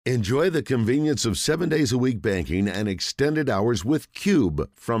Enjoy the convenience of 7 days a week banking and extended hours with Cube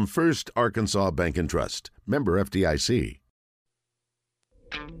from First Arkansas Bank and Trust. Member FDIC.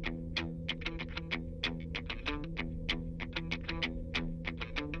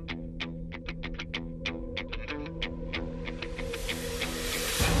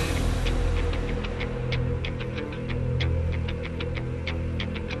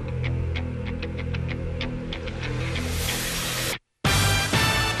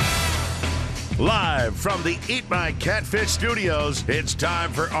 Live from the Eat My Catfish studios, it's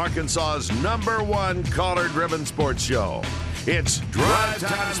time for Arkansas's #1 caller-driven sports show. It's Drive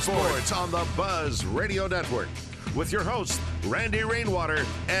Time Sports on the Buzz Radio Network with your hosts, Randy Rainwater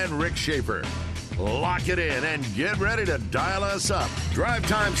and Rick Schaefer. Lock it in and get ready to dial us up. Drive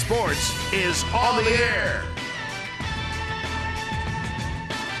Time Sports is on the air.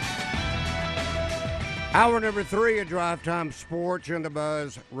 Hour number 3 of Drive Time Sports on the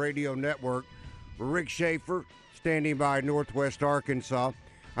Buzz Radio Network. Rick Schaefer standing by Northwest Arkansas.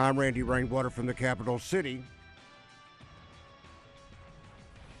 I'm Randy Rainwater from the capital city.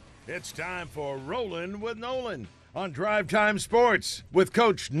 It's time for Rollin with Nolan on Drive Time Sports with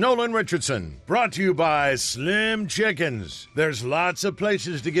Coach Nolan Richardson. Brought to you by Slim Chickens. There's lots of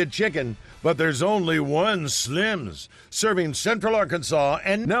places to get chicken, but there's only one Slim's, serving Central Arkansas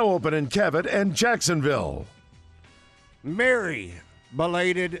and Now open in Cabot and Jacksonville. Merry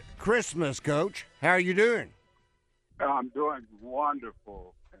belated Christmas, Coach. How are you doing? I'm doing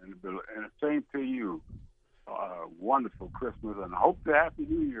wonderful, and the same to you. Wonderful Christmas, and I hope the Happy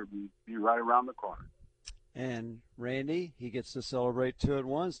New Year be right around the corner. And Randy, he gets to celebrate 2 at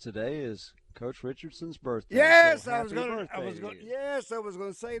once. Today is Coach Richardson's birthday. Yes, so I was going to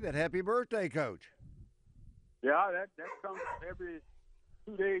to say that. Happy birthday, Coach. Yeah, that comes every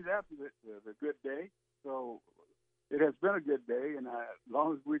 2 days after the good day. So it has been a good day, and as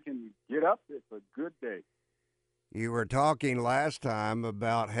long as we can get up, it's a good day. You were talking last time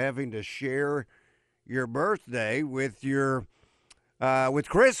about having to share your birthday with your with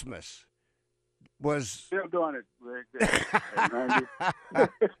Christmas. Was still doing it, Rick. Randy.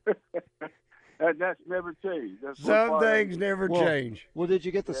 That's never changed. Some things never change. Well, did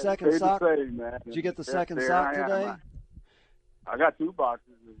you get the second sock? Same, man. Did you get the second sock today? I got 2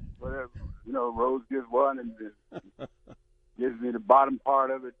 boxes. Whatever, Rose gives one and gives me the bottom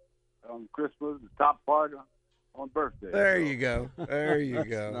part of it on Christmas, the top part on birthday. There you go. There you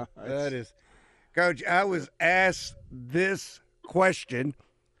go. Nice. That is, Coach. I was asked this question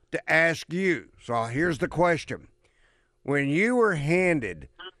to ask you. So here's the question: when you were handed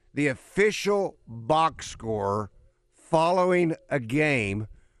the official box score following a game,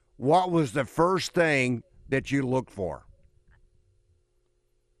 what was the first thing that you looked for?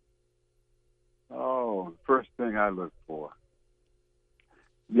 Oh, the first thing I looked for.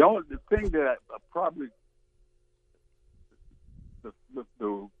 The thing that I probably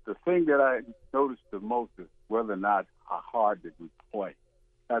the thing that I noticed the most is whether or not how hard did we play.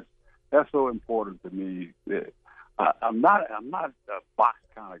 That's so important to me. I'm not a box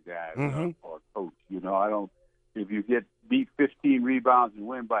kind of guy or coach. I don't. If you get beat 15 rebounds and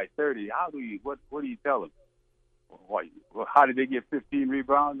win by 30, what do you tell them? How did they get 15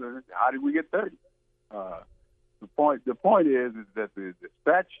 rebounds? Or how did we get 30? The point is that the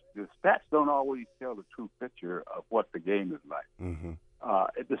stats don't always tell the true picture of what the game is like. Mm-hmm.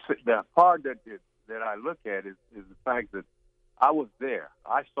 The part that I look at is the fact that I was there.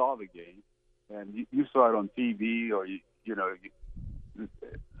 I saw the game, and you saw it on TV, or you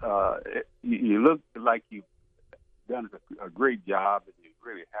look like you've done a great job, and you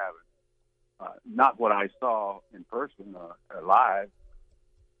really haven't. Not what I saw in person or live.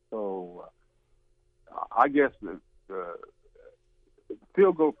 So I guess the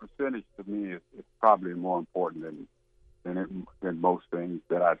field goal percentage to me is probably more important than most things.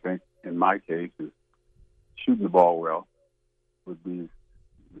 That I think in my case is shooting the ball well. Would be,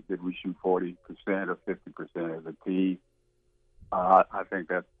 did we shoot 40% or 50% as a team? I think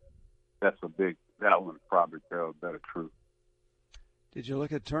that one probably tells better truth. Did you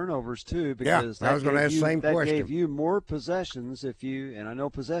look at turnovers too? Because I was going to ask the same question. That gave you more possessions and I know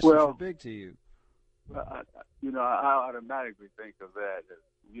possessions are big to you. I automatically think of that as,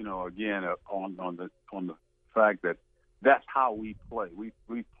 again, on the fact that that's how we play.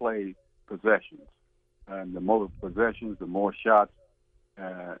 We play possessions, and the more possessions, the more shots,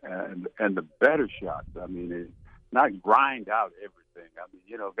 and the better shots. I mean, it's not grind out everything. I mean,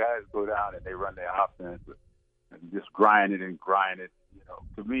 guys go down and they run their offense and just grind it.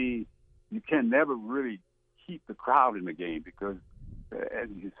 To me, you can never really keep the crowd in the game because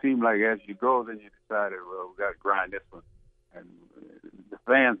it seems like as you go, then you decided, well, we got to grind this one. And the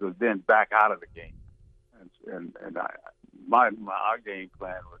fans are then back out of the game. And our game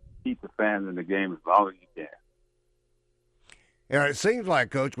plan was keep the fans in the game as long as you can. Yeah, it seems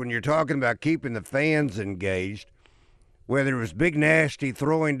like, Coach, when you're talking about keeping the fans engaged, whether it was Big Nasty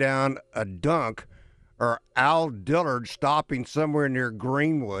throwing down a dunk or Al Dillard stopping somewhere near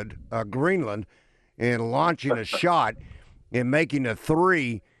Greenland, and launching a shot and making a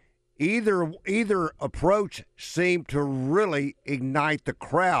three, either approach seemed to really ignite the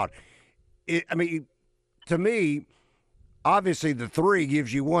crowd. To me, obviously the three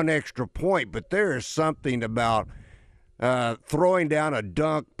gives you one extra point, but there is something about throwing down a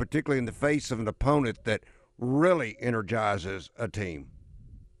dunk, particularly in the face of an opponent, that really energizes a team.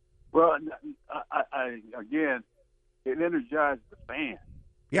 Well, again, it energizes the fans.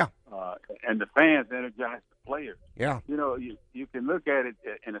 Yeah. And the fans energize the players. Yeah. You know, you can look at it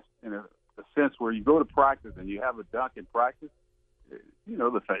in a sense where you go to practice and you have a dunk in practice. You know,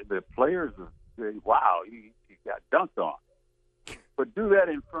 the players say, "Wow, you got dunked on." But do that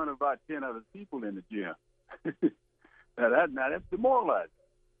in front of about 10 other people in the gym. Now that's demoralizing.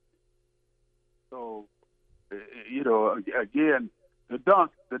 So, you know, again, the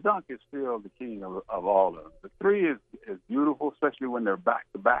dunk is still the king of all of them. The three is beautiful, especially when they're back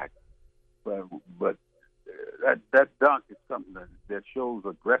to back. But that dunk is something that shows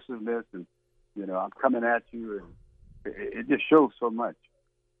aggressiveness, and you know, I'm coming at you, and it just shows so much.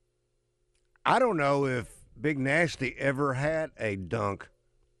 I don't know if Big Nasty ever had a dunk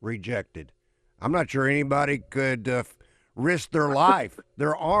rejected. I'm not sure anybody could risk their life,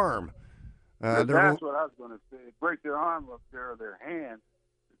 their arm. That's what I was going to say. Break their arm up there or their hand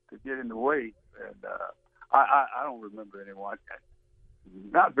to get in the way. And I don't remember anyone.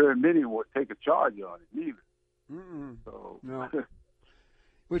 Not very many would take a charge on it either. Mm-mm. So no.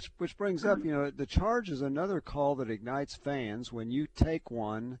 Which brings up, you know, the charge is another call that ignites fans. When you take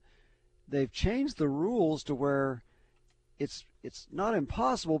one, they've changed the rules to where it's not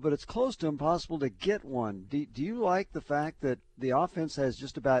impossible, but it's close to impossible to get one. Do you like the fact that the offense has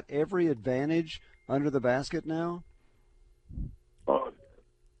just about every advantage under the basket now? Oh,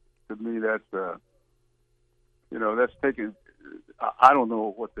 to me, that's that's taking. I don't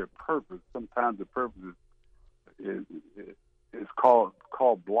know what their purpose. Sometimes the purpose is called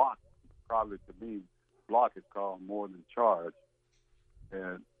block. Probably to me, block is called more than charge.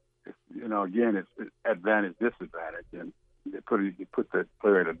 And again, it's advantage disadvantage, and you put that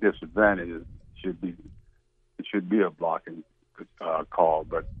player at a disadvantage. It should be a blocking call,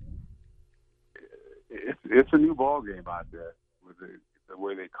 but it's a new ball game out there with the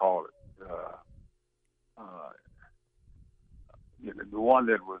way they call it. The one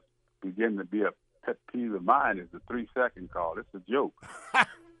that was beginning to be a pet peeve of mine is the 3-second call. It's a joke.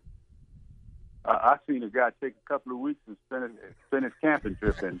 I seen a guy take a couple of weeks and spend his camping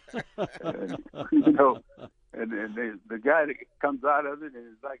trip, and the guy that comes out of it and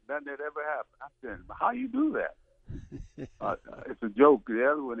it's like nothing had ever happened. I said, "How you do that?" It's a joke. The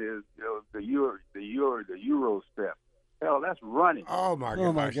other one is the Euro step. Hell, that's running. Oh my gosh!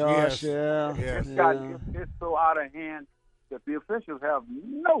 Oh my gosh! Yes. Yeah. Yes. It's so out of hand that the officials have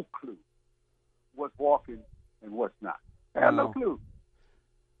no clue what's walking and what's not. They have no clue.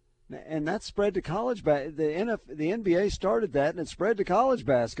 And that spread to college. The NBA started that, and it spread to college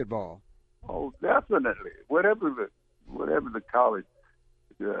basketball. Oh, definitely. Whatever the college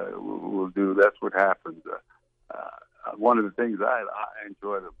will do, that's what happens. One of the things I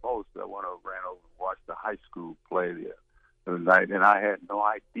enjoy the most, I ran over and watched the high school play the other night, and I had no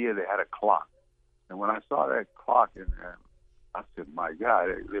idea they had a clock. And when I saw that clock in there, I said, "My God,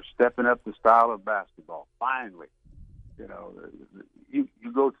 they're stepping up the style of basketball. Finally." You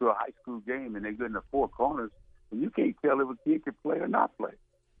go to a high school game and they go in the four corners, and you can't tell if a kid can play or not play.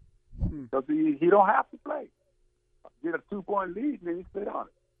 Because he don't have to play. Get a 2-point lead, and then you sit on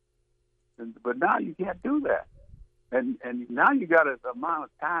it. But now you can't do that. And now you got an amount of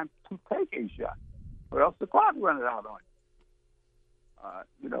time to take a shot, or else the clock runs out on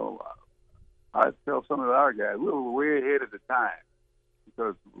you. I tell some of our guys, we were way ahead of the time.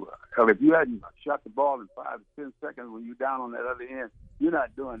 Because if you hadn't shot the ball in 5 to 10 seconds when you're down on that other end, you're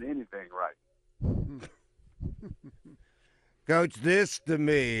not doing anything right. Coach, this to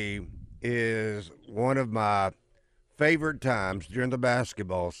me is one of my favorite times during the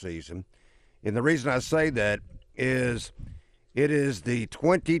basketball season. And the reason I say that is it is the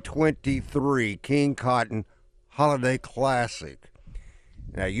 2023 King Cotton Holiday Classic.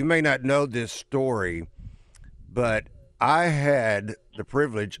 Now, you may not know this story, but I had the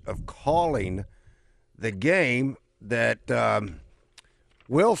privilege of calling the game that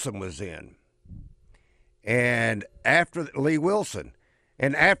Wilson was in, and after Lee Wilson,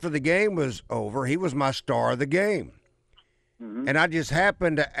 And after the game was over, he was my star of the game. Mm-hmm. And I just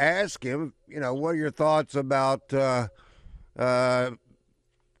happened to ask him, what are your thoughts about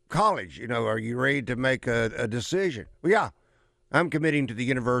college? Are you ready to make a decision? Well, yeah, I'm committing to the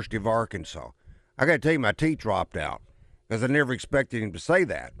University of Arkansas. I got to tell you, my teeth dropped out because I never expected him to say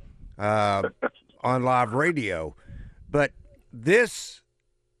that on live radio. But this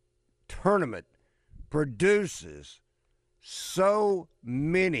tournament produces so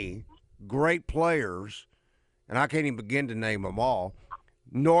many great players, and I can't even begin to name them all,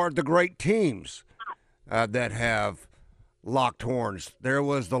 nor the great teams that have locked horns. There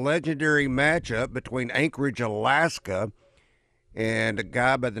was the legendary matchup between Anchorage, Alaska, and a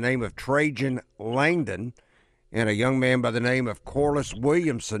guy by the name of Trajan Langdon and a young man by the name of Corliss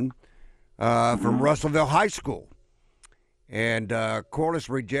Williamson from Russellville High School. And Corliss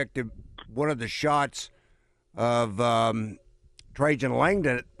rejected one of the shots of Trajan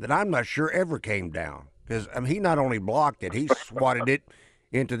Langdon that I'm not sure ever came down. Because he not only blocked it, he swatted it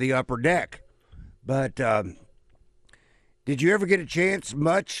into the upper deck. But did you ever get a chance,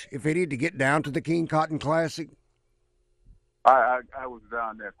 much, if any, to get down to the King Cotton Classic? I was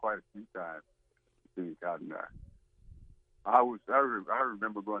down there quite a few times, King Cotton. I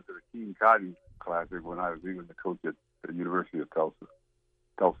remember going to the King Cotton Classic when I was even the coach at the University of Tulsa.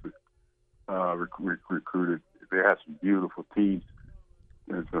 Recruited. They had some beautiful teams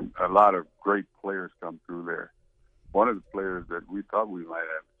and a lot of great players come through there. One of the players that we thought we might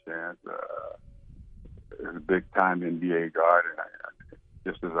have a chance is a big-time NBA guard, and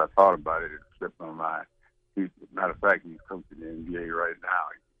just as I thought about it, it slipped my mind. Matter of fact, he's coaching the NBA right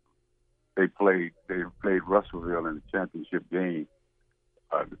now. They played Russellville in the championship game,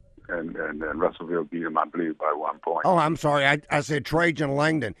 and Russellville beat him, I believe, by 1 point. Oh, I'm sorry. I said Trajan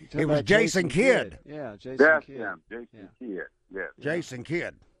Langdon. It was Jason Kidd. Yeah, Jason That's Kidd. him, Jason Kidd. Yes. Jason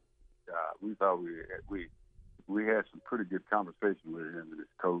Kidd. We thought we had some pretty good conversation with him and his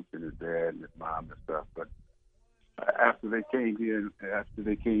coach and his dad and his mom and stuff. But after they came here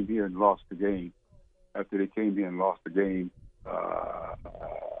and lost the game,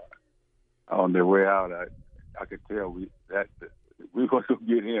 on their way out, I could tell we were going to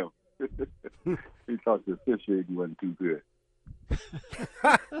get him. He thought the officiating wasn't too good.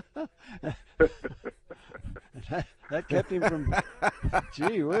 that kept him from.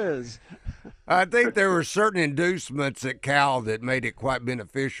 Gee whiz! I think there were certain inducements at Cal that made it quite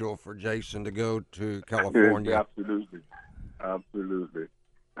beneficial for Jason to go to California. Absolutely.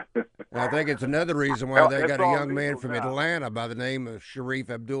 I think it's another reason why they got a young man from Atlanta by the name of Sharif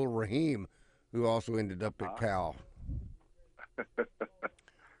Abdul-Rahim, who also ended up at Cal.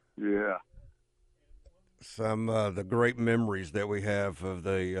 Yeah. Some of the great memories that we have of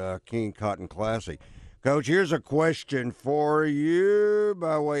the King Cotton Classic. Coach, here's a question for you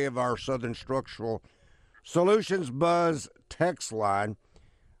by way of our Southern Structural Solutions Buzz text line.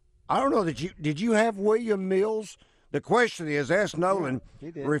 I don't know did you have William Mills? The question is, ask Nolan,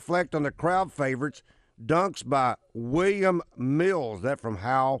 reflect on the crowd favorites, dunks by William Mills. That from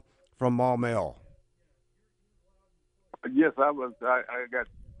Hal from Maumelle. Yes, I got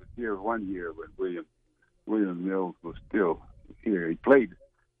here 1 year when William Mills was still here. He played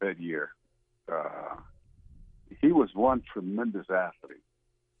that year. He was one tremendous athlete.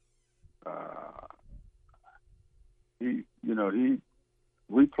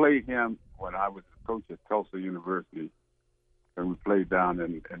 We played him when I was a coach at Tulsa University, and we played down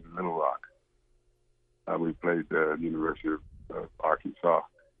in Little Rock. We played the University of Arkansas,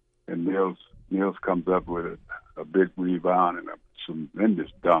 and Mills comes up with a big rebound and a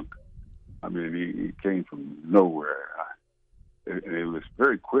tremendous dunk. I mean, he came from nowhere. And it was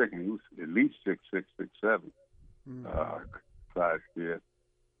very quick, and he was at least 6'6", 6'7", size kid.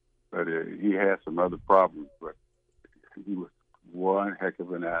 But he had some other problems, but he was one heck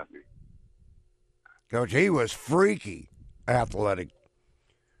of an athlete. Coach, he was freaky athletic.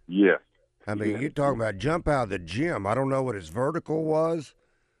 Yes. I mean, you're talking about jump out of the gym. I don't know what his vertical was,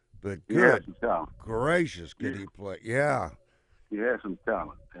 but good gracious, could he play? Yeah. He had some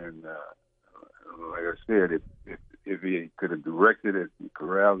talent, and like I said, if he could have directed it and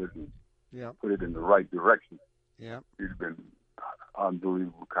corralled it and put it in the right direction, he'd have been an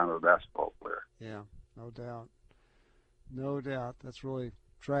unbelievable kind of basketball player. Yeah, no doubt. No doubt. That's really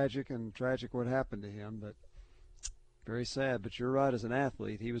tragic what happened to him, but very sad. But you're right, as an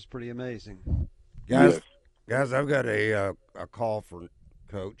athlete, he was pretty amazing. Guys, I've got a call for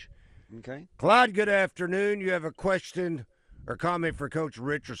Coach. Okay. Clyde, good afternoon. You have a question or comment for Coach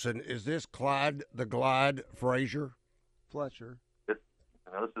Richardson. Is this Clyde the Glide Frazier? Fletcher.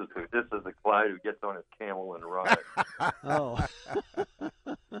 Now, this is the Clyde who gets on his camel and rides. Oh,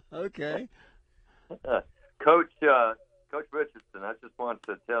 okay. Coach Richardson, I just want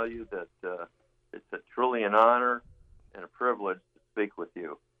to tell you that it's truly an honor and a privilege to speak with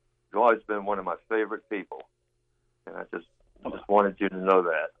you. You've always been one of my favorite people, and I just wanted you to know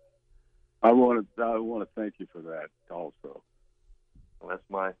that. I want to thank you for that also. Well, that's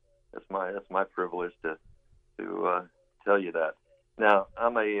my privilege to tell you that. Now,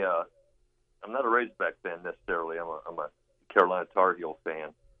 I'm not a Razorback fan necessarily. I'm a Carolina Tar Heel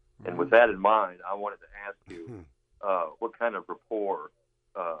fan, and with that in mind, I wanted to ask you what kind of rapport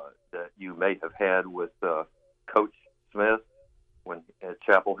that you may have had with Coach Smith when at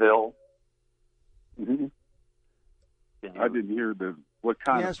Chapel Hill. Mm-hmm. I didn't hear what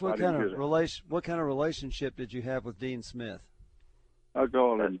kind yes, what kind of relationship did you have with Dean Smith? I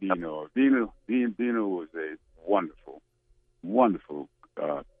call him Dino. Dino was a wonderful,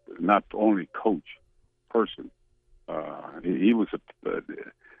 not only coach, person. He was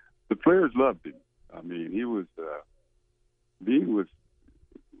the players loved him. I mean, Dean was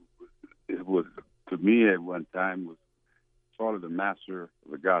to me at one time was sort of the master,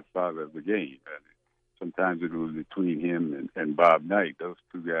 the godfather of the game. And sometimes it was between him and Bob Knight. Those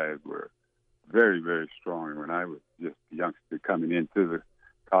two guys were very, very strong when I was just a youngster coming into the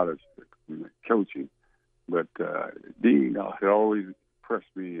college coaching. But Dean had always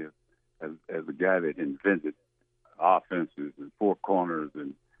impressed me as a guy that invented offenses and four corners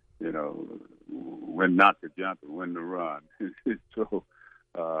and, when not to jump and when to run. So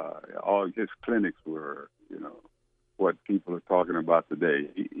all his clinics were, what people are talking about today.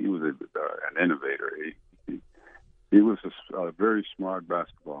 He was an innovator. He was a very smart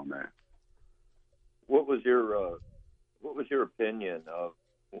basketball man. What was your opinion of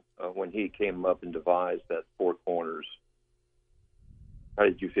when he came up and devised that four corners? How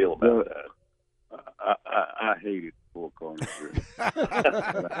did you feel about that? I hated four corners. Well,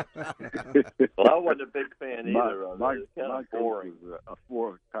 I wasn't a big fan either. My boring. coach was a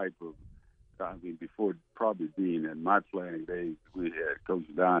four type of. I mean, before probably Dean in my playing days, we had Coach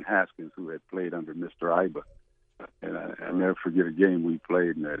Don Haskins, who had played under Mr. Iba. And I never forget a game we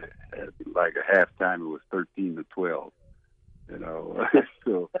played, and at like a halftime, it was 13-12.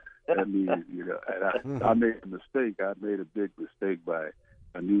 So that means, and I made a mistake. I made a big mistake by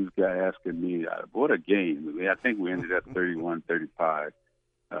a news guy asking me, what a game. I mean, I think we ended up 31-35.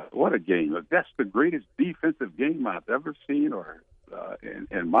 What a game. That's the greatest defensive game I've ever seen or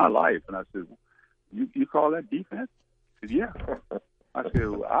in my life. And I said, you call that defense? He said, yeah. I said,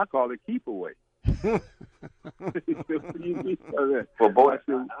 well, I call it keep away. He said, what do you mean by that? Well, boy, I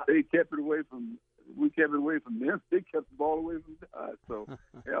said, we kept it away from them. They kept the ball away from us. So,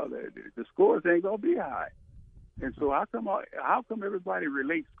 the scores ain't going to be high. And so how come everybody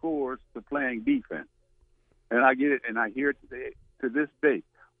relates scores to playing defense? And I get it, and I hear it to this day.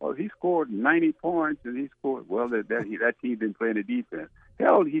 Well, he scored 90 points, and he scored, that team didn't play any defense.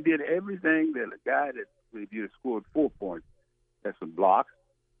 Hell, he did everything that a guy that maybe scored 4 points had some blocks.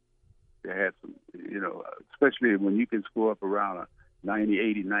 They had some, especially when you can score up around a 90,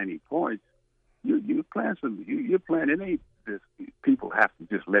 80, 90 points, you're playing it ain't this, people have to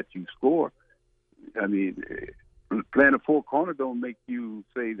just let you score. I mean, playing a four corner don't make you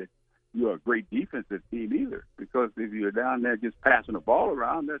say that you're a great defensive team either, because if you're down there just passing the ball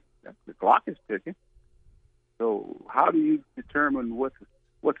around, that the clock is ticking. So how do you determine what's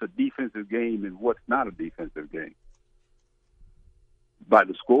a defensive game and what's not a defensive game? By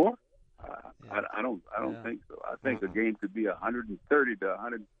the score? I don't think so. I think a game could be 130 to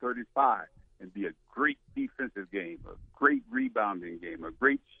 135 and be a great defensive game, a great rebounding game, a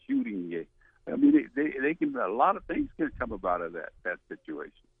great shooting game. I mean, they can, a lot of things can come about of that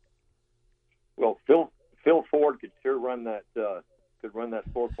situation. Well, Phil Ford could sure run that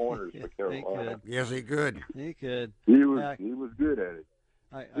four corners for Carolina. Yes, he could. He could. He was good at it.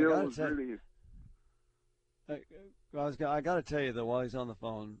 I got to tell you, though, while he's on the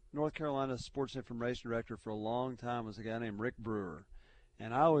phone, North Carolina's sports information director for a long time was a guy named Rick Brewer.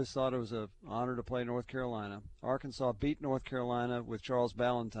 And I always thought it was an honor to play North Carolina. Arkansas beat North Carolina with Charles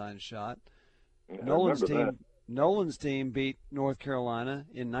Ballantyne's shot. Yeah, Nolan's team beat North Carolina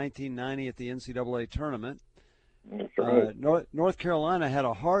in 1990 at the NCAA tournament. That's right. North Carolina had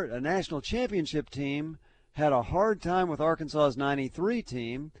a national championship team, had a hard time with Arkansas's 93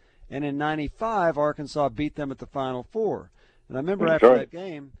 team, and in 95, Arkansas beat them at the Final Four. And I remember after that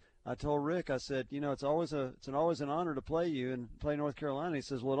game, I told Rick, I said, it's always an honor to play you and play North Carolina. He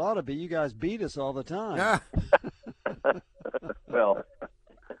says, well, it ought to be. You guys beat us all the time. Well,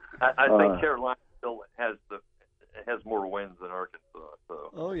 I think Carolina still has more wins than Arkansas. So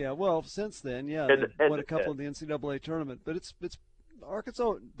Oh yeah. Well, since then, yeah, Head- they head won a to couple head. in the NCAA tournament, but it's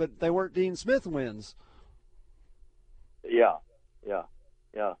Arkansas, but they weren't Dean Smith wins. Yeah.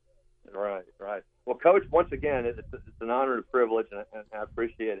 Right. Well, Coach, once again, it's an honor and a privilege, and I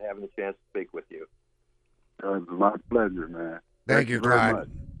appreciate having the chance to speak with you. It's my pleasure, man. Thank you, very Clyde. much.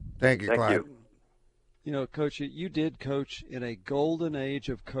 Thank you, Thank Clyde. you. You know, Coach, you did coach in a golden age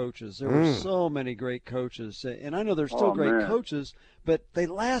of coaches. There were so many great coaches, and I know there's still great man. coaches, but they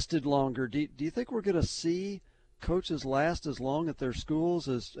lasted longer. Do you think we're going to see coaches last as long at their schools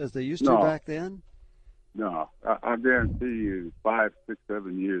as they used to No. back then? No, I guarantee you 5, 6,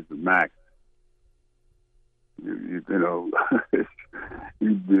 7 years the max. You know,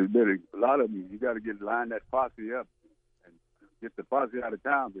 you better, a lot of them, you got to line that posse up and get the posse out of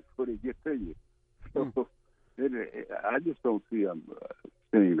town before they get to you. So I just don't see them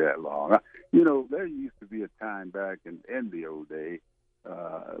staying that long. You know, there used to be a time back in the old day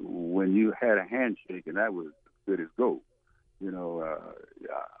when you had a handshake and that was as good as gold. You know,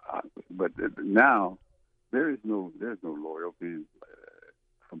 but now there's no loyalty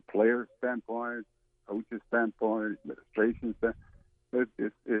from player standpoint, coaches standpoint, administration standpoint.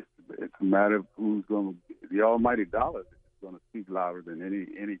 It's a matter of who's going to, the almighty dollar is going to speak louder than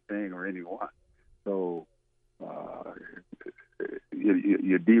anything or anyone. So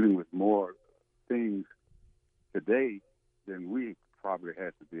you're dealing with more things today than we probably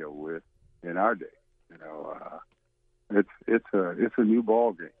had to deal with in our day. You know, it's a new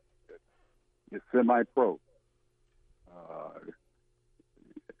ball game. It's semi-pro.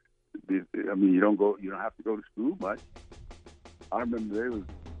 I mean, you don't have to go to school much. I remember they was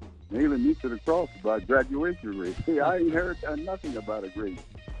nailing me to the cross about graduation rate. See, I ain't heard nothing about a great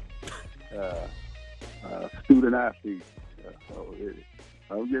student athlete.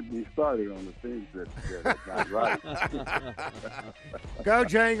 Don't get me started on the things that are not right.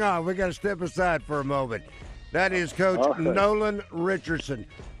 Coach, hang on. We got to step aside for a moment. That is Coach Nolan Richardson.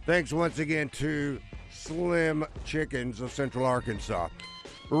 Thanks once again to Slim Chickens of Central Arkansas.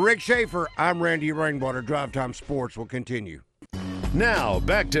 Rick Schaefer, I'm Randy Rainwater. Drive Time Sports will continue. Now,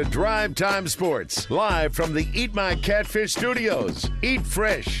 back to Drive Time Sports, live from the Eat My Catfish studios. Eat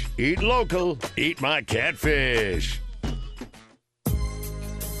fresh, eat local, eat my catfish.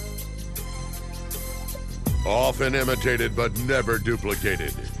 Often imitated but never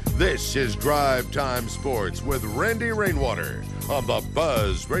duplicated. This is Drive Time Sports with Randy Rainwater on the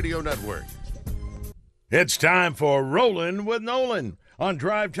Buzz Radio Network. It's time for Rollin' with Nolan on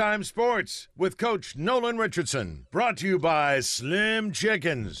Drive Time Sports with Coach Nolan Richardson. Brought to you by Slim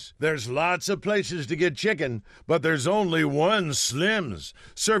Chickens. There's lots of places to get chicken, but there's only one Slim's,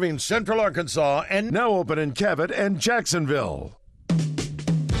 serving Central Arkansas and now open in Cabot and Jacksonville.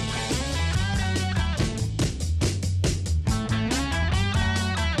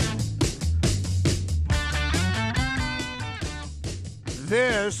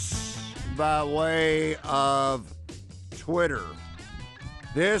 This by way of Twitter.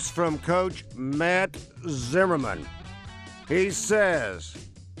 This from Coach Matt Zimmerman. He says,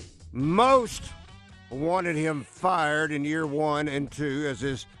 most wanted him fired in year 1 and 2 as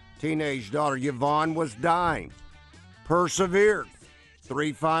his teenage daughter Yvonne was dying. Persevered.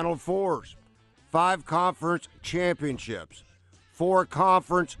 3 Final Fours, 5 conference championships, 4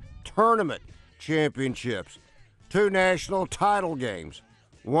 conference tournament championships, 2 national title games,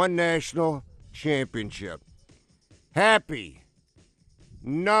 1 national championship. Happy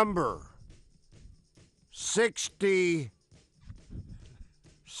number 60th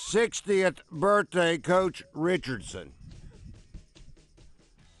birthday, Coach Richardson.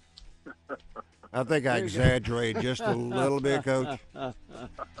 I think I exaggerated just a little bit, Coach. Yeah.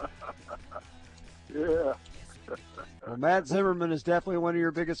 Well, Matt Zimmerman is definitely one of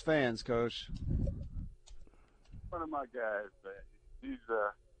your biggest fans, Coach. One of my guys, man.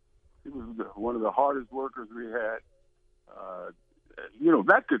 He was one of the hardest workers we had. You know,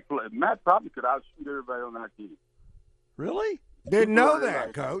 Matt probably could outshoot everybody on our team. Really? Didn't know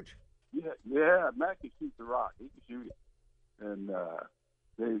that, Coach. Yeah, Matt could shoot the rock. He could shoot it. And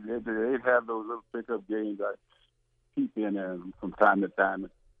they'd have those little pickup games I peep in there from time to time,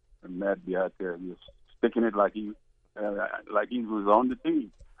 and Matt be out there just sticking it like he was on the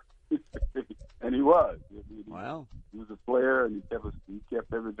team. And he was. Wow. He was a player, and he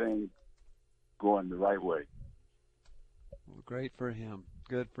kept everything going the right way. Well, great for him.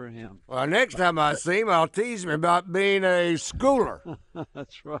 Good for him. Well, next time I see him, I'll tease him about being a schooler.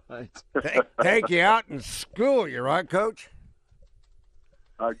 That's right. Take you out and school you, right, Coach?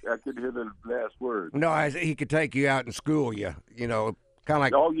 I could hear the last word. No, he could take you out and school you. You know, kind of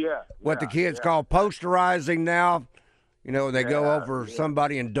like Oh, yeah. what the kids call posterizing now. You know, they go over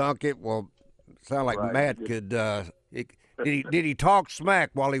somebody and dunk it. Well, sound like Right. Matt could. Did he talk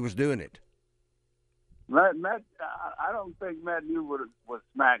smack while he was doing it? Matt, I don't think Matt knew what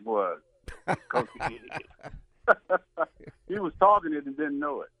smack was. 'Cause he was talking it and didn't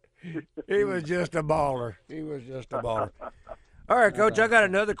know it. He was just a baller. All right, Coach, I got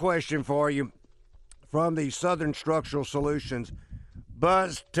another question for you from the Southern Structural Solutions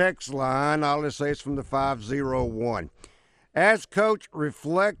Buzz text line. I'll just say it's from the 501. As Coach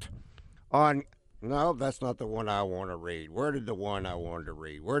reflect on, no, that's not the one I want to read. Where did the one I wanted to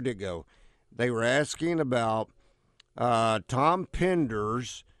read? Where did it go? They were asking about Tom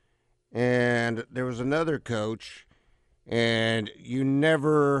Penders, and there was another coach, and you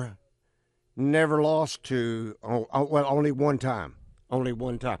never lost to. Well, only one time. Oh,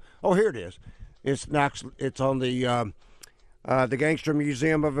 here it is. It's on the Gangster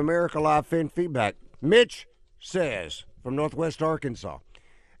Museum of America live fan feedback. Mitch says from Northwest Arkansas,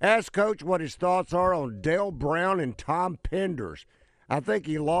 ask Coach what his thoughts are on Dale Brown and Tom Penders. I think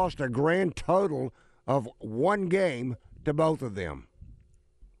he lost a grand total of one game to both of them.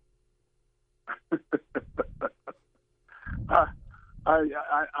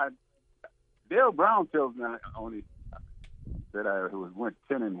 Dale Brown tells me I only that I went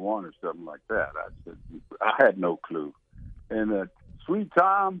 10-1 or something like that. I said I had no clue. And Sweet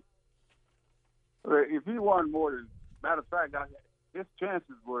Tom, if he won more than, matter of fact, his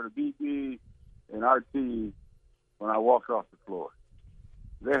chances were to beat me and our team when I walked off the floor.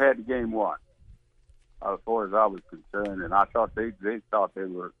 They had the game won, as far as I was concerned, and I thought they thought they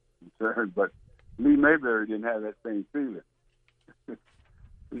were concerned, but Lee Mayberry didn't have that same feeling.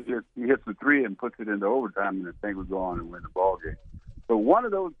 He hits the three and puts it into overtime, and the thing would go on and win the ball game. So one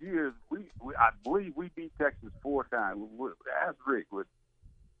of those years, I believe we beat Texas 4 times. Ask Rick with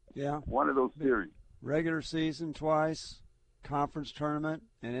one of those series. Regular season twice, conference tournament,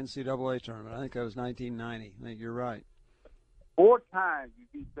 and NCAA tournament. I think that was 1990. I think you're right. 4 times we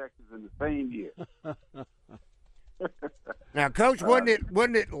beat Texas in the same year. Now, Coach, wasn't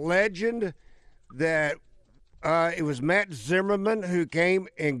it legend that it was Matt Zimmerman who came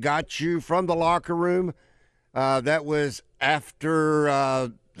and got you from the locker room? That was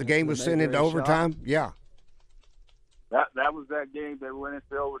after the game was sent into overtime? Yeah. That was that game that went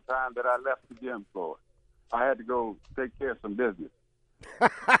into overtime that I left the gym for. I had to go take care of some business.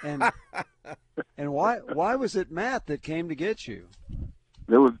 And why was it Matt that came to get you?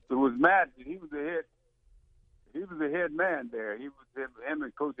 It was Matt. He was the head man there. He was him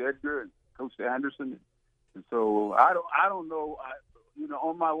and Coach Edgar and Coach Anderson. And so I don't know.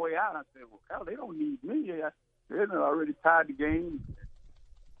 On my way out, I said, well, hell, they don't need me. They had already tied the game.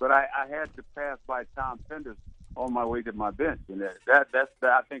 But I had to pass by Tom Penders on my way to my bench, and I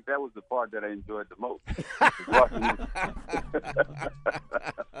think that was the part that I enjoyed the most.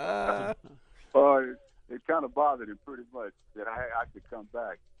 It kind of bothered him pretty much that I could come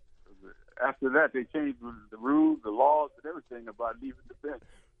back. After that, they changed the rules, the laws, and everything about leaving the bench.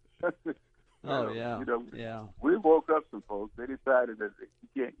 Yeah. We woke up some folks. They decided that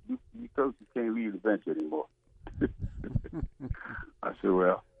you coaches can't leave the bench anymore. I said,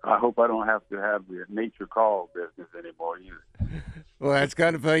 well, I hope I don't have to have the nature call business anymore either. Well, that's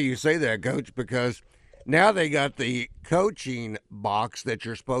kind of funny you say that, Coach, because now they got the coaching box that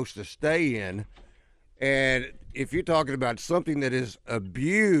you're supposed to stay in. And if you're talking about something that is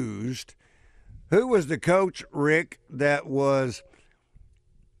abused, who was the coach, Rick, that was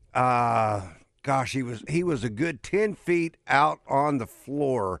he was a good 10 feet out on the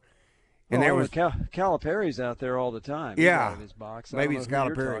floor. And there was Calipari's out there all the time. Yeah, out of his box. Maybe it's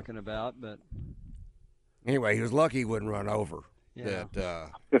Calipari you're talking about, but anyway, he was lucky he wouldn't run over. Yeah. Yeah.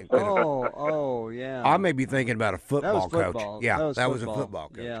 I may be thinking about a football coach. Yeah, that was a football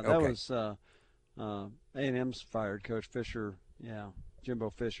coach. Yeah, that was A&M's fired Coach Fisher. Yeah,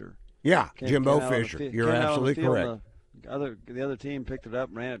 Jimbo Fisher. Yeah, Jimbo Fisher. You're absolutely correct. The other team picked it up,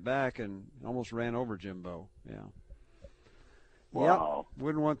 ran it back, and almost ran over Jimbo. Yeah. Wow. Yep,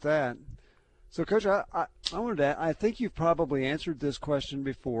 wouldn't want that. So, Coach, I wanted to. I think you've probably answered this question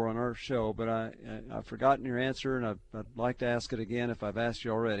before on our show, but I've forgotten your answer, and I'd like to ask it again if I've asked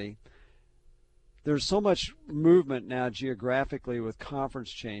you already. There's so much movement now geographically with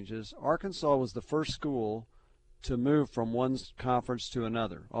conference changes. Arkansas was the first school to move from one conference to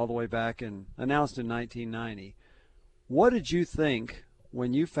another, all the way back and announced in 1990. What did you think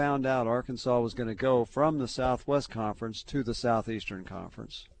when you found out Arkansas was going to go from the Southwest Conference to the Southeastern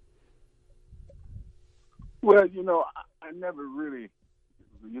Conference? Well, I never really,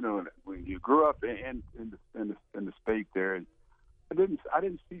 when you grew up in the state there, I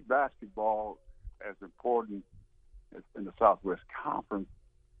didn't see basketball as important in the Southwest Conference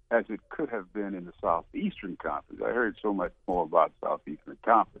as it could have been in the Southeastern Conference. I heard so much more about the Southeastern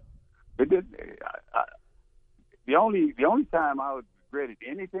Conference. It did. The only time I would regretted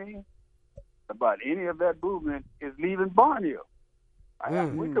anything about any of that movement is leaving Barnhill.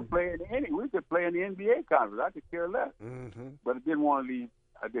 We could play in the NBA conference. I could care less. Mm-hmm. But I didn't want to leave.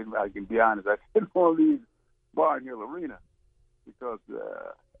 I can be honest. I didn't want to leave Barnhill Arena because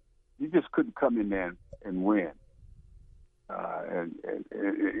you just couldn't come in there and win. And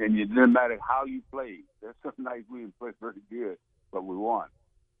it didn't matter how you played. There's some nights we didn't play very good, but we won.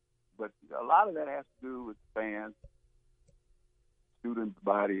 But a lot of that has to do with fans, student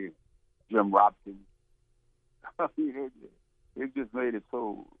body, Jim Robson. I mean, it just made it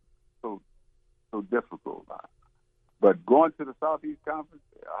so difficult. But going to the Southeast Conference,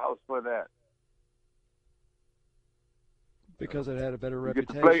 I was for that. Because it had a better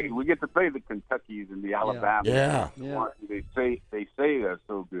reputation. We get to play the Kentuckys and the Alabamas. Yeah. They say they're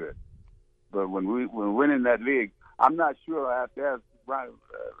so good. But when we're winning that league, I'm not sure. I have to ask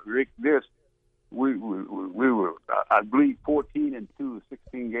Rick this. We were, I believe, 14-2,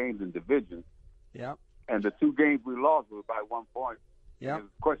 16 games in division. Yeah. And the 2 games we lost were by 1 point. Yeah. It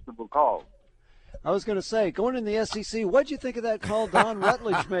was questionable call. I was going to say, going in the SEC, what'd you think of that call Don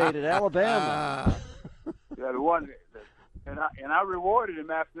Rutledge made at Alabama? Yeah, the one, and I rewarded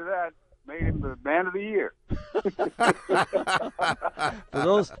him after that. Made him the man of the year.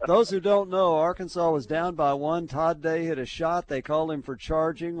 For those who don't know, Arkansas was down by 1. Todd Day hit a shot. They called him for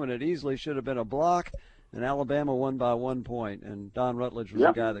charging when it easily should have been a block. And Alabama won by 1 point. And Don Rutledge was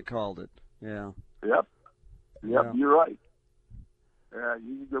the guy that called it. Yeah. Yep, yeah. You're right. Yeah,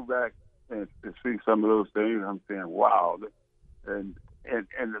 you can go back and see some of those things. I'm saying, wow. And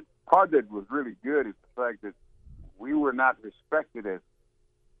the part that was really good is the fact that we were not respected as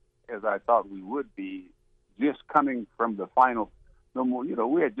I thought we would be, just coming from the final. No more,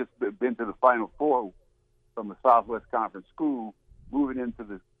 we had just been to the Final Four from the Southwest Conference school, moving into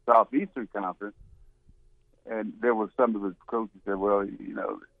the Southeastern Conference, and there was some of the coaches that, well,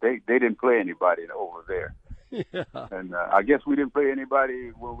 they didn't play anybody over there. Yeah. And I guess we didn't play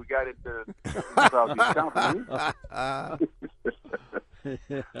anybody when we got into the Southeast Conference.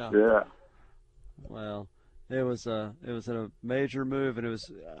 Yeah. Well. It was a major move, and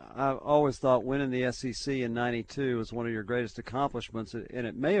I always thought winning the SEC in '92 was one of your greatest accomplishments, and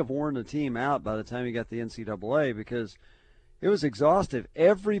it may have worn the team out by the time you got the NCAA because it was exhaustive.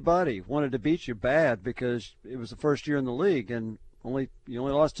 Everybody wanted to beat you bad because it was the first year in the league, and you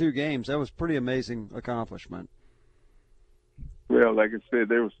only lost 2 games. That was a pretty amazing accomplishment. Well, like I said,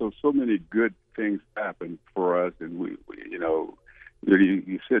 there were so many good things happened for us, and we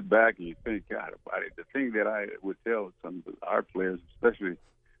you sit back and you think, God, about it. The thing that I would tell some of our players, especially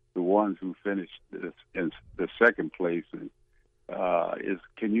the ones who finished in the second place, is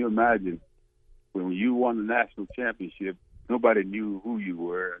can you imagine when you won the national championship, nobody knew who you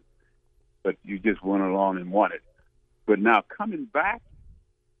were, but you just went along and won it. But now coming back,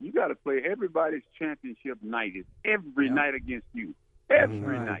 you got to play everybody's championship night. It's every night against you.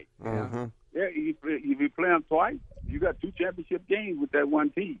 Every night. Mm-hmm. Yeah, if you play them twice, you got 2 championship games with that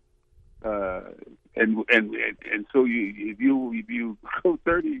one team, and so if you go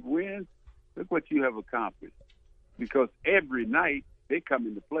 30 wins, look what you have accomplished. Because every night they come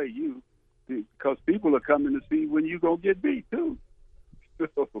in to play you, because people are coming to see when you gonna get beat too.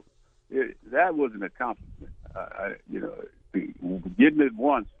 So that was an accomplishment. Getting it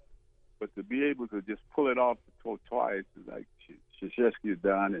once, but to be able to just pull it off twice, like Krzyzewski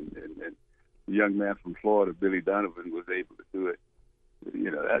done, and the young man from Florida, Billy Donovan, was able to do it.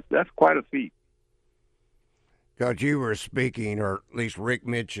 That's quite a feat. Coach, you were speaking, or at least Rick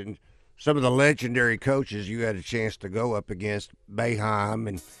mentioned, some of the legendary coaches you had a chance to go up against, Boeheim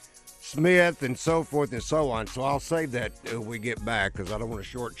and Smith and so forth and so on. So I'll save that when we get back because I don't want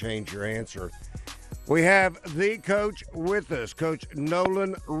to shortchange your answer. We have the coach with us, Coach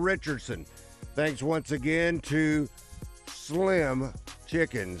Nolan Richardson. Thanks once again to Slim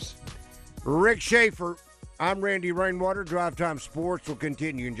Chickens. Rick Schaefer, I'm Randy Rainwater. Drive Time Sports will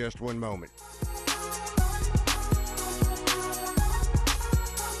continue in just one moment.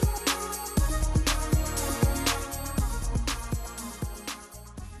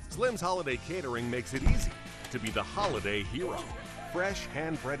 Slim's Holiday Catering makes it easy to be the holiday hero. Fresh,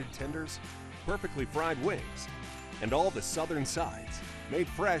 hand-breaded tenders, perfectly fried wings, and all the southern sides made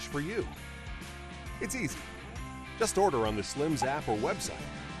fresh for you. It's easy. Just order on the Slim's app or website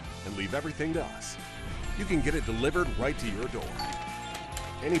and leave everything to us. You can get it delivered right to your door.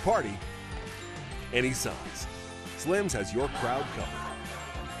 Any party, any size. Slim's has your crowd covered.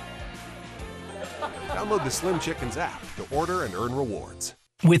 Download the Slim Chickens app to order and earn rewards.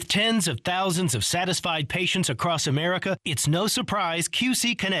 With tens of thousands of satisfied patients across America, it's no surprise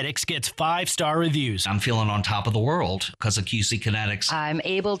QC Kinetics gets 5-star reviews. I'm feeling on top of the world because of QC Kinetics. I'm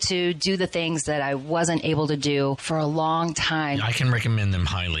able to do the things that I wasn't able to do for a long time. I can recommend them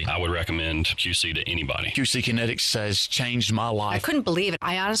highly. I would recommend QC to anybody. QC Kinetics has changed my life. I couldn't believe it.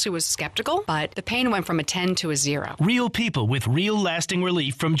 I honestly was skeptical, but the pain went from a 10 to a 0. Real people with real lasting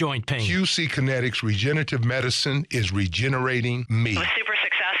relief from joint pain. QC Kinetics Regenerative Medicine is regenerating me. It was super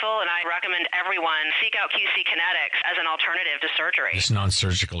successful, and I recommend everyone seek out QC Kinetics as an alternative to surgery. This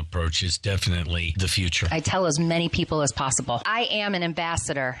non-surgical approach is definitely the future. I tell as many people as possible. I am an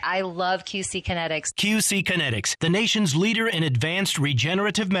ambassador. I love QC Kinetics. QC Kinetics, the nation's leader in advanced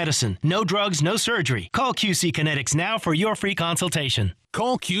regenerative medicine. No drugs, no surgery. Call QC Kinetics now for your free consultation.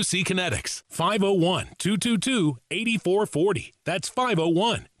 Call QC Kinetics, 501-222-8440. That's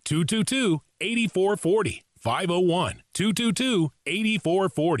 501-222-8440.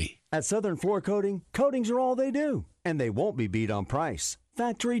 501-222-8440. At Southern Floor Coating, coatings are all they do, and they won't be beat on price.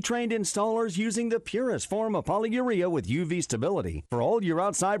 Factory-trained installers using the purest form of polyurea with UV stability for all your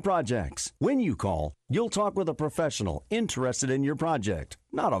outside projects. When you call, you'll talk with a professional interested in your project,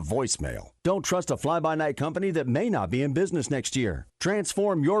 not a voicemail. Don't trust a fly-by-night company that may not be in business next year.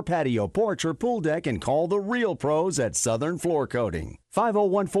 Transform your patio, porch, or pool deck and call the real pros at Southern Floor Coating.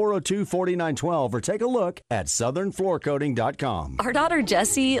 501-402-4912 or take a look at southernfloorcoating.com. Our daughter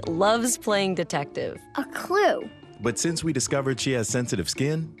Jessie loves playing detective. A clue. But since we discovered she has sensitive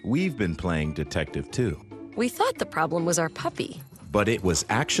skin, we've been playing detective too. We thought the problem was our puppy. But it was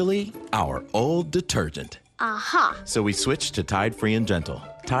actually our old detergent. Aha. So we switched to Tide Free and Gentle.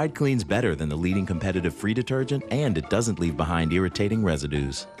 Tide cleans better than the leading competitive free detergent, and it doesn't leave behind irritating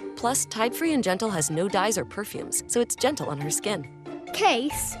residues. Plus, Tide Free and Gentle has no dyes or perfumes, so it's gentle on her skin.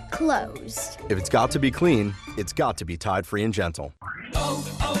 Case closed. If it's got to be clean, it's got to be Tide Free and Gentle.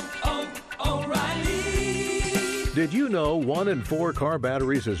 Did you know 1 in 4 car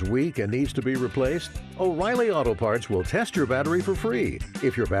batteries is weak and needs to be replaced? O'Reilly Auto Parts will test your battery for free.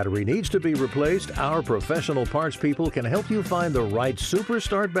 If your battery needs to be replaced, our professional parts people can help you find the right Super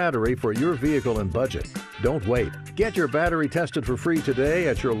Start battery for your vehicle and budget. Don't wait. Get your battery tested for free today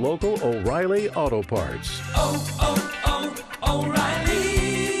at your local O'Reilly Auto Parts.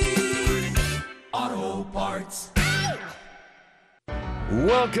 O'Reilly Auto Parts.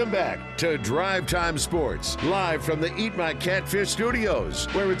 Welcome back to Drive Time Sports, live from the Eat My Catfish studios,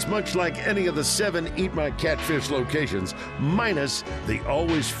 where it's much like any of the 7 Eat My Catfish locations, minus the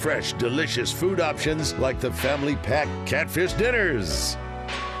always fresh, delicious food options like the family pack catfish dinners.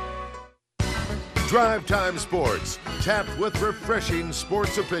 Drive Time Sports, tapped with refreshing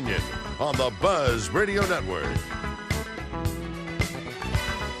sports opinion on the Buzz Radio Network.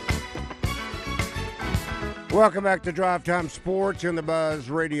 Welcome back to Drive Time Sports in the Buzz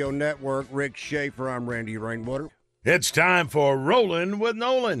Radio Network. Rick Schaefer, I'm Randy Rainwater. It's time for Rollin with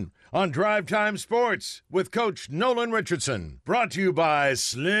Nolan on Drive Time Sports with Coach Nolan Richardson. Brought to you by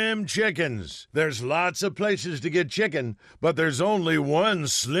Slim Chickens. There's lots of places to get chicken, but there's only one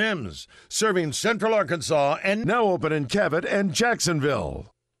Slim's, serving Central Arkansas and now open in Cabot and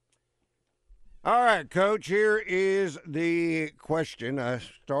Jacksonville. All right, Coach, here is the question I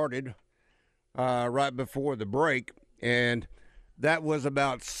started right before the break, and that was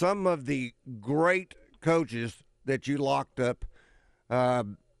about some of the great coaches that you locked up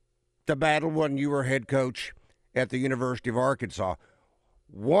to battle when you were head coach at the University of Arkansas.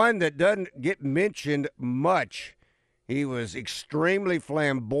 One that doesn't get mentioned much, he was extremely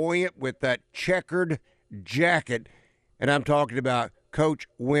flamboyant with that checkered jacket, and I'm talking about Coach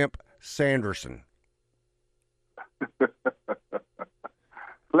Wimp Sanderson.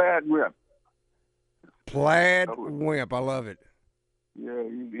 Plaid Wimp. Plaid Wimp, I love it. Yeah,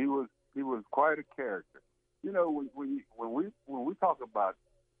 he was quite a character. You know, when we talk about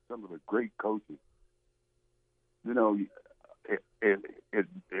some of the great coaches, you know, it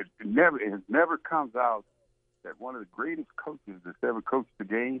never comes out that one of the greatest coaches that's ever coached the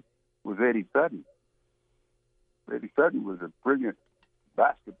game was Eddie Sutton. Eddie Sutton was a brilliant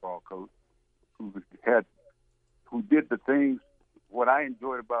basketball coach who did the things. What I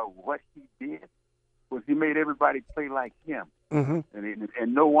enjoyed about what he did was he made everybody play like him, and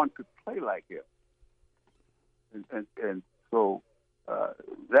no one could play like him. And so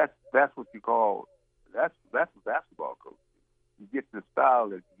that's what you call that's a basketball coach. You get the style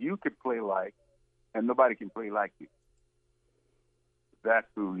that you can play like, and nobody can play like you. That's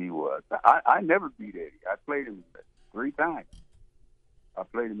who he was. I never beat Eddie. I played him 3 times. I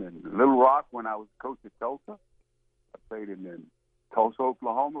played him in Little Rock when I was coach at Tulsa. I played him in Tulsa,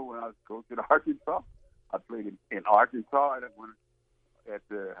 Oklahoma, when I was coaching at Arkansas. I played in Arkansas at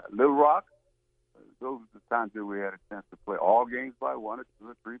Little Rock. Those were the times that we had a chance to play all games by 1 or 2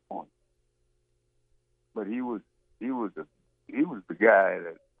 or 3 points. But he was the guy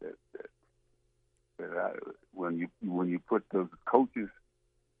that when you put those coaches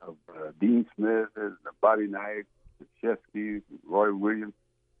of Dean Smith, Bobby Knight, Shesky, Roy Williams,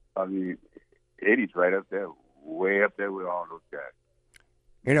 I mean, Eddie's right up there, way up there with all those guys.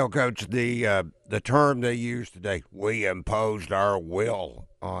 You know, Coach, the term they use today, we imposed our will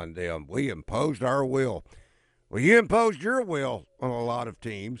on them. We imposed our will. Well, you imposed your will on a lot of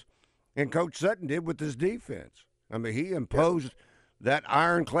teams, and Coach Sutton did with his defense. I mean, he imposed that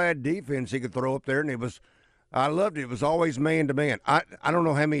ironclad defense he could throw up there, and I loved it. It was always man-to-man. I don't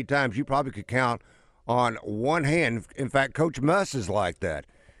know how many times you probably could count on one hand. In fact, Coach Muss is like that.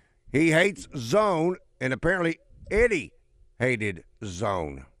 He hates zone, and apparently Eddie hated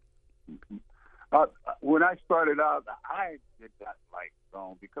zone. When I started out, I did not like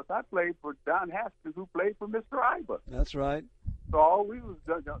zone because I played for Don Haskins, who played for Mr. Iba. That's right. So all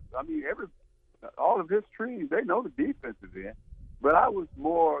of his trees, they know the defense is in. But I was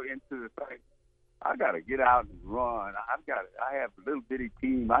more into the fact, I got to get out and run. I have a little bitty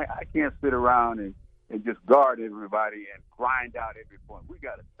team. I can't sit around and just guard everybody and grind out every point. We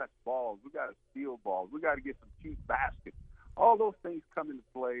got to touch balls. We got to steal balls. We got to get some cheap baskets. All those things come into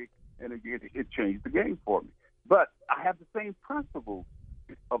play, and it changed the game for me. But I have the same principles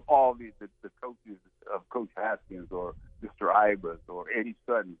of all the coaches of Coach Haskins or Mr. Ibas or Eddie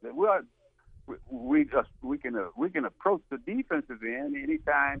Sutton. We can approach the defensive end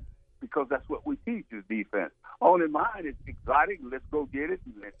anytime because that's what we teach is defense. Only mine is exotic. Let's go get it.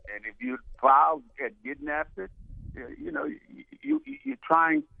 And if you foul at getting after it, you're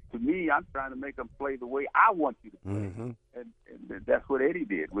trying. To me, I'm trying to make them play the way I want you to play, and that's what Eddie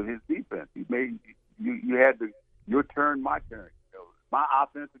did with his defense. He made you had your turn, my turn. My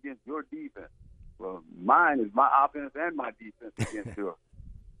offense against your defense. Well, mine is my offense and my defense against yours.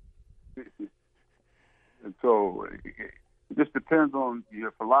 And so it just depends on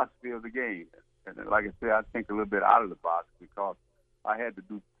your philosophy of the game. And like I said, I think a little bit out of the box because I had to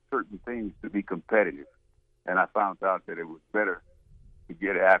do certain things to be competitive, and I found out that it was better to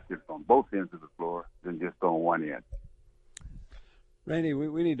get after it on both ends of the floor than just on one end. Randy,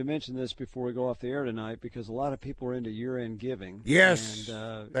 we need to mention this before we go off the air tonight because a lot of people are into year-end giving. Yes.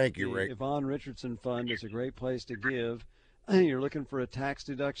 And, thank you, Rick. The Yvonne Richardson Fund is a great place to give. You're looking for a tax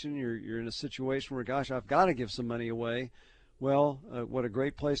deduction. You're in a situation where, gosh, I've got to give some money away. Well, what a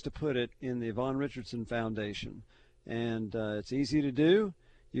great place to put it in the Yvonne Richardson Foundation. And it's easy to do.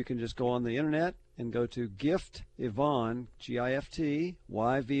 You can just go on the internet and go to Gift Yvonne,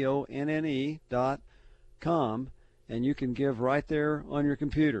 GIFTYVONNE.com, and you can give right there on your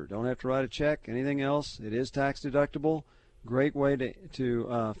computer. Don't have to write a check, anything else. It is tax deductible. Great way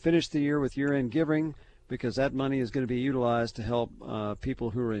to finish the year with year-end giving because that money is going to be utilized to help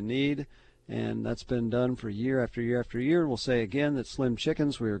people who are in need, and that's been done for year after year after year. We'll say again that Slim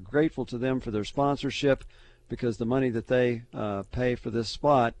Chickens, we are grateful to them for their sponsorship because the money that they pay for this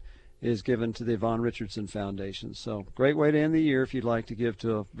spot is given to the Yvonne Richardson Foundation. So great way to end the year if you'd like to give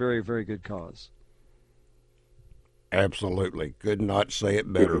to a very, very good cause. Absolutely. Could not say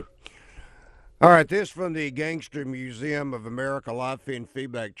it better. All right, this from the Gangster Museum of America live feed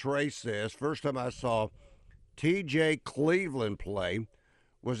feedback. Trace says, first time I saw T.J. Cleveland play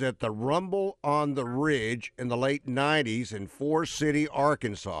was at the Rumble on the Ridge in the late 90s in Forest City,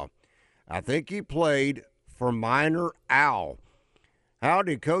 Arkansas. I think he played for Minor Owl. How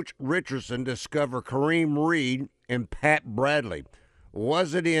did Coach Richardson discover Kareem Reed and Pat Bradley?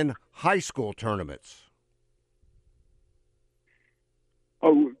 Was it in high school tournaments?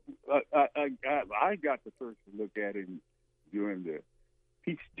 Oh, I got the first look at him during the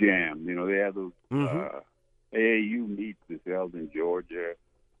Peach Jam. You know, they have those AAU meets that's held in Georgia,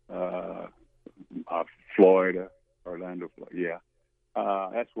 Florida, Orlando, Florida. Yeah,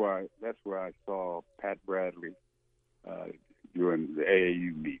 that's where I saw Pat Bradley during the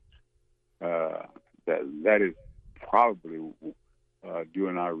AAU meets. That is probably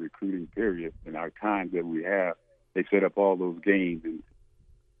during our recruiting period and our time that we have. They set up all those games and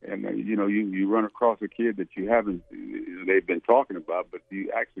you know, you run across a kid that they've been talking about, but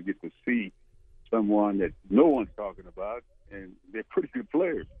you actually get to see someone that no one's talking about, and they're pretty good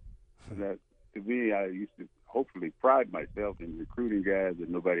players. And that, to me, I used to hopefully pride myself in recruiting guys that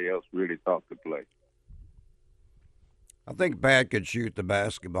nobody else really thought could play. I think Pat could shoot the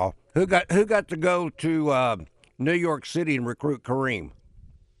basketball. Who got to go to New York City and recruit Kareem?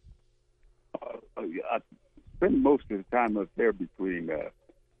 spent most of the time up there between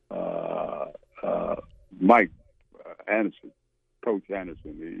Mike Anderson, Coach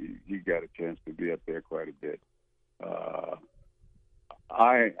Anderson. He got a chance to be up there quite a bit.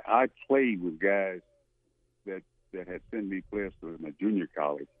 I played with guys that had sent me players to my junior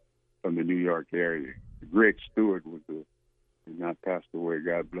college from the New York area. Greg Stewart was he's not passed away,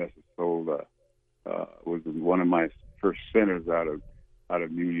 God bless his soul. Was one of my first centers out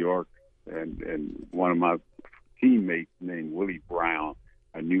of New York, and one of my teammates named Willie Brown,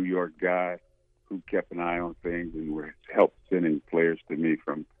 a New York guy who kept an eye on things and helped sending players to me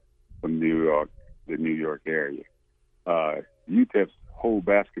from New York, the New York area. UTEP's whole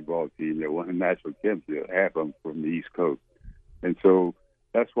basketball team that won the national championship, half of them from the East Coast, and so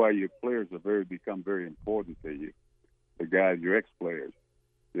that's why your players are become very important to you. The guys, your ex-players,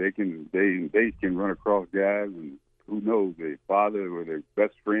 they can run across guys, and who knows, their father or their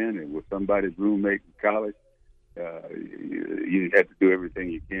best friend, and with somebody's roommate in college. You have to do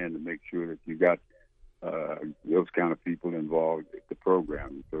everything you can to make sure that you got those kind of people involved in the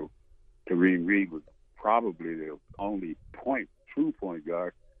program. So Kareem Reed was probably the only true point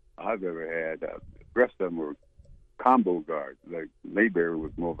guard I've ever had. The rest of them were combo guards. Like Mayberry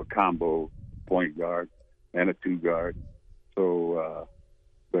was more of a combo point guard and a two guard. So,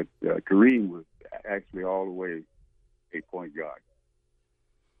 but Kareem was actually all the way a point guard.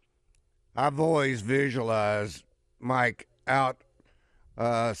 I've always visualized Mike out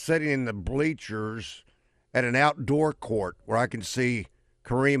sitting in the bleachers at an outdoor court where I can see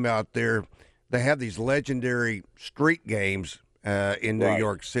Kareem out there. They have these legendary street games in New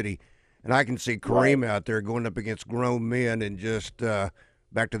York City, and I can see Kareem out there going up against grown men and just,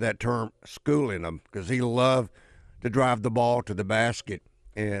 back to that term, schooling them, because he loved to drive the ball to the basket.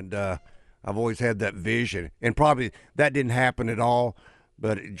 And I've always had that vision. And probably that didn't happen at all,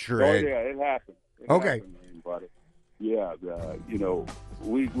 but it sure had. Yeah, it happened. Okay. Yeah,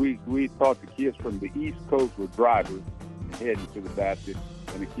 we taught the kids from the East Coast were drivers heading to the basket,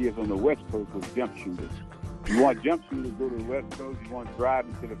 and the kids on the West Coast were jump shooters. You want jump shooters, go to the West Coast. You want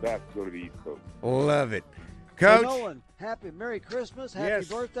driving to the basket, go to the East Coast. Love it. Coach? Hey, Nolan, happy Merry Christmas, happy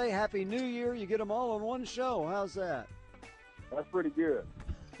birthday, Happy New Year. You get them all on one show. How's that? That's pretty good.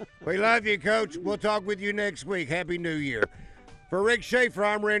 We love you, Coach. We'll talk with you next week. Happy New Year. For Rick Schaefer,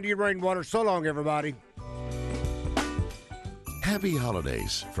 I'm Randy Rainwater. So long, everybody. Happy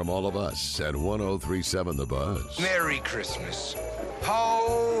holidays from all of us at 103.7 The Buzz. Merry Christmas.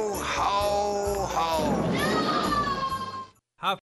 Ho, ho, ho.